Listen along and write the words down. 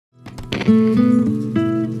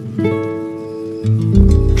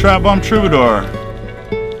Trap Bomb Troubadour.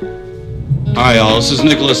 Hi, y'all. This is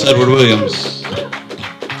Nicholas Edward Williams. I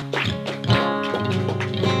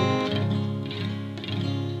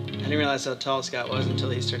didn't realize how tall Scott was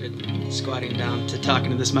until he started squatting down to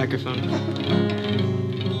talking to this microphone.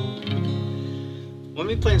 We'll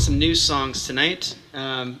be playing some new songs tonight.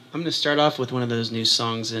 I'm going to start off with one of those new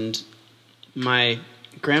songs. And my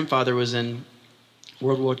grandfather was in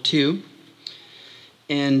World War II.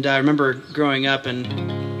 And I remember growing up, and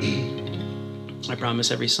I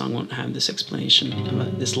promise every song won't have this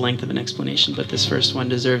explanation, this length of an explanation, but this first one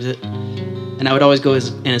deserves it. And I would always go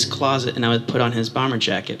in his closet and I would put on his bomber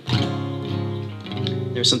jacket.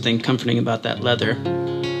 There was something comforting about that leather.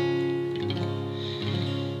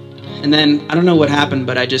 And then, I don't know what happened,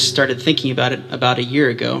 but I just started thinking about it about a year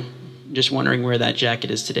ago, just wondering where that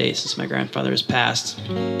jacket is today since my grandfather has passed.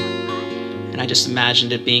 And I just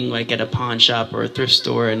imagined it being like at a pawn shop or a thrift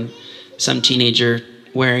store and some teenager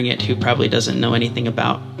wearing it who probably doesn't know anything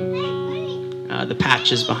about the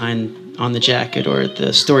patches on the jacket or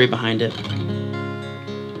the story behind it.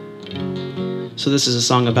 So this is a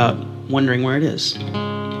song about wondering where it is,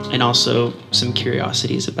 and also some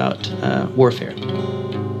curiosities about warfare.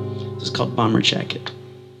 This is called Bomber Jacket.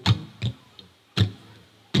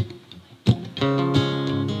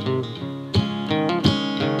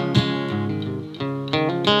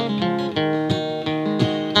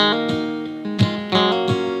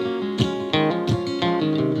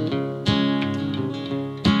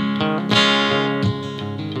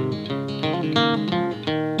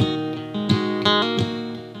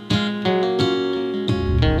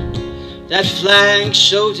 That flag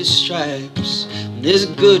shows its stripes. When there's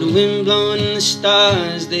a good wind blowing in the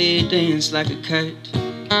stars, they dance like a kite.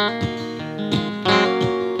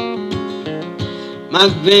 My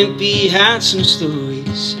grandpa had some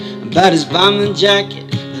stories about his bomber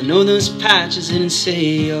jacket. I know those patches didn't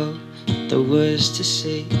say all there was to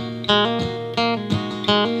say.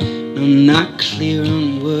 I'm not clear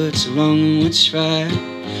on what's wrong and what's right.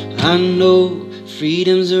 I know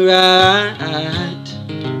freedom's a right.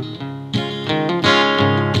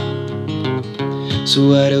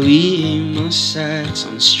 So why do we aim our sights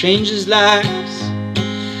on strangers' lives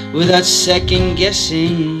without second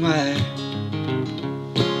guessing why?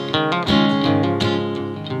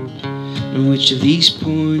 And which of these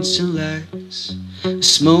points are lies?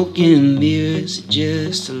 Smoke and mirrors,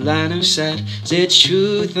 just a line of sight. Is there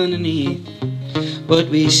truth underneath what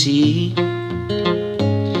we see?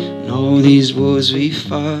 And all these wars we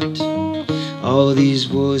fought, all these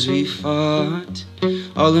wars we fought,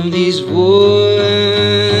 all of these wars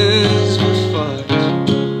were fought.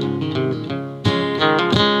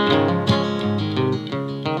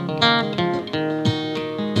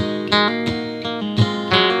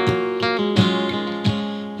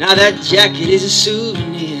 Now that jacket is a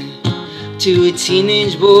souvenir to a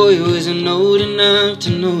teenage boy who isn't old enough to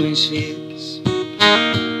know his fears.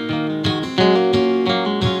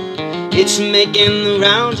 It's making the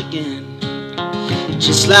rounds again,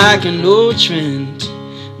 just like an old trend.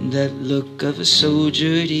 That look of a soldier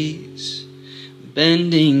at ease,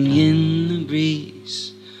 bending in the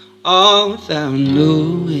breeze, all without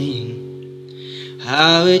knowing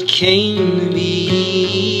how it came to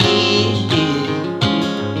be.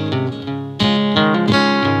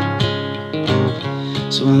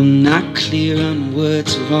 So I'm not clear on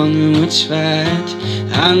what's wrong and what's right.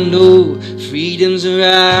 I know freedom's a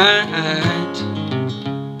right.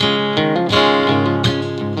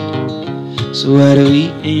 So why do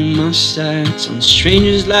we aim our sights on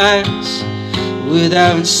strangers' lives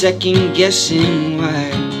without second guessing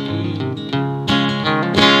why?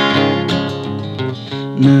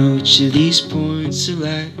 Now which of these points are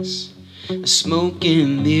lies? A smoke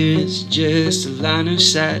and mirrors, just a line of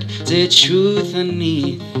sight. Is there truth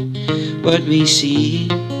underneath what we see?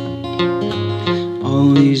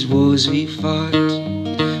 All these wars we fought,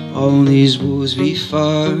 all these wars we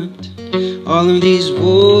fought, all of these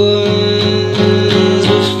wars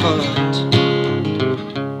were fought.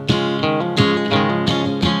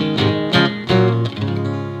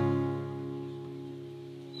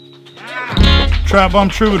 Trap Bomb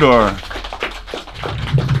Troubadour.